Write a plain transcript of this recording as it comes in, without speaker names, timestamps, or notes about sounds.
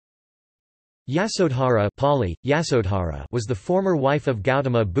Yaśodharā, Pali, Yaśodharā was the former wife of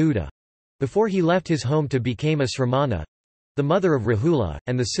Gautama Buddha before he left his home to become a Sramana, the mother of Rahula,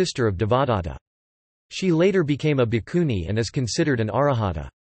 and the sister of Devadatta. She later became a bhikkhuni and is considered an arahata.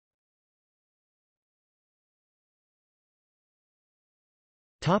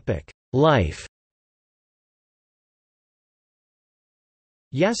 Life.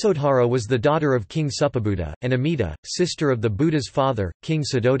 Yaśodharā was the daughter of King Suppabuddha, and Amita, sister of the Buddha's father, King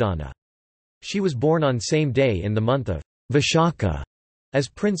Suddhodana. She was born on same day in the month of Vishaka as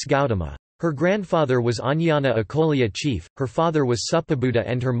Prince Gautama. Her grandfather was Anyana Akolya chief, her father was Suppabuddha,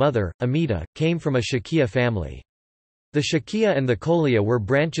 and her mother, Amita, came from a Shakya family. The Shakya and the Kolya were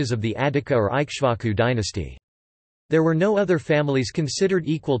branches of the Adhika or Ikshvaku dynasty. There were no other families considered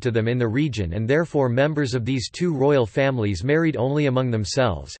equal to them in the region, and therefore members of these two royal families married only among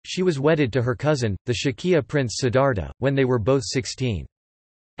themselves. She was wedded to her cousin, the Shakya prince Siddhartha, when they were both 16.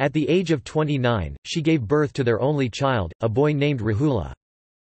 At the age of 29, she gave birth to their only child, a boy named Rahula.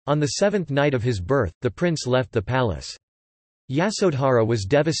 On the seventh night of his birth, the prince left the palace. Yaśodharā was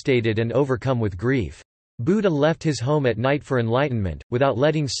devastated and overcome with grief. Buddha left his home at night for enlightenment, without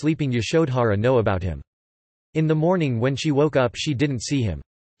letting sleeping Yaśodharā know about him. In the morning when she woke up, she didn't see him.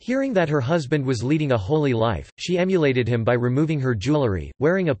 Hearing that her husband was leading a holy life, she emulated him by removing her jewelry,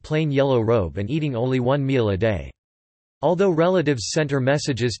 wearing a plain yellow robe and eating only one meal a day. Although relatives sent her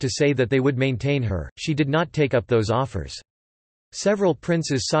messages to say that they would maintain her, she did not take up those offers. Several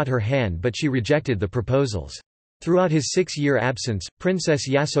princes sought her hand, but she rejected the proposals. Throughout his 6-year absence, Princess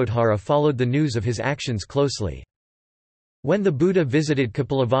Yaśodharā followed the news of his actions closely. When the Buddha visited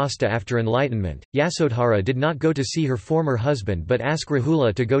Kapilavastu after enlightenment, Yaśodharā did not go to see her former husband but asked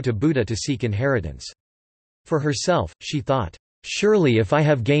Rahula to go to Buddha to seek inheritance. For herself, she thought, "Surely if I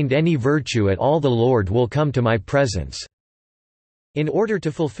have gained any virtue at all, the Lord will come to my presence." In order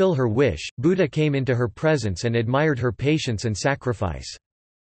to fulfill her wish, Buddha came into her presence and admired her patience and sacrifice.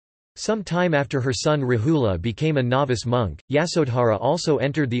 Some time after her son Rahula became a novice monk, Yaśodharā also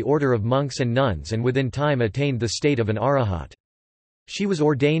entered the order of monks and nuns and within time attained the state of an arahat. She was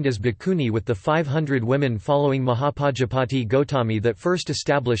ordained as bhikkhuni with the 500 women following Mahapajapati Gotami that first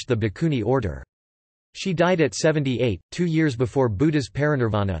established the bhikkhuni order. She died at 78, 2 years before Buddha's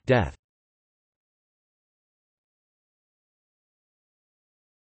parinirvana death.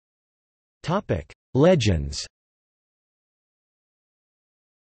 Legends.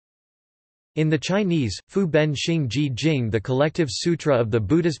 In the Chinese, Fu Ben Xing Ji Jing, the collective sutra of the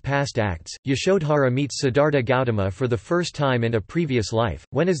Buddha's past acts, Yaśodharā meets Siddhartha Gautama for the first time in a previous life,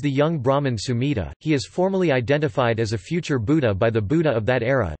 when as the young Brahmin Sumita, he is formally identified as a future Buddha by the Buddha of that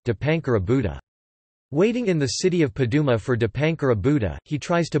era, Dipankara Buddha. Waiting in the city of Paduma for Dipankara Buddha, he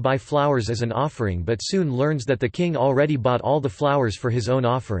tries to buy flowers as an offering but soon learns that the king already bought all the flowers for his own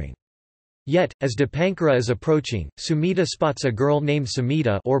offering. Yet, as Dipankara is approaching, Sumita spots a girl named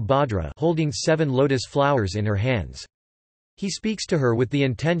Samita or Bhadra holding 7 lotus flowers in her hands. He speaks to her with the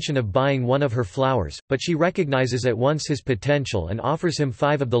intention of buying one of her flowers, but she recognizes at once his potential and offers him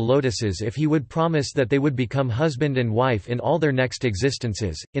 5 of the lotuses if he would promise that they would become husband and wife in all their next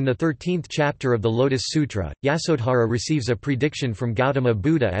existences. In the 13th chapter of the Lotus Sutra, Yaśodharā receives a prediction from Gautama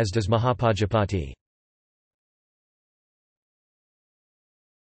Buddha, as does Mahapajapati.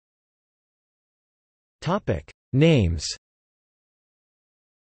 Names.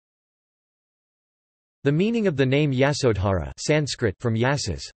 The meaning of the name Yaśodharā, Sanskrit, from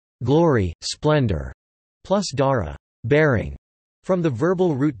yasas, glory, splendor, plus dhara, bearing, from the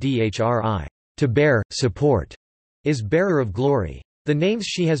verbal root dhri, to bear, support, is bearer of glory. The names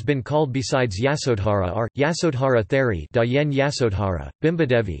she has been called besides Yaśodharā are Yaśodharā Theri, Dayen Yaśodharā,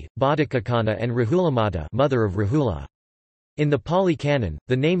 Bimbadevi, Bodhikakana, and Rahulamata, mother of Rahula. In the Pali Canon,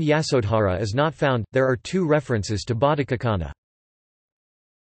 the name Yaśodharā is not found. There are 2 references to Bodhikakana.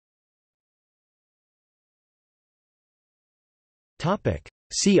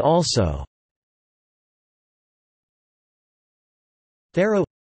 See also: Thero,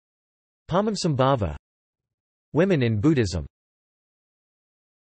 Padmasambhava, Women in Buddhism.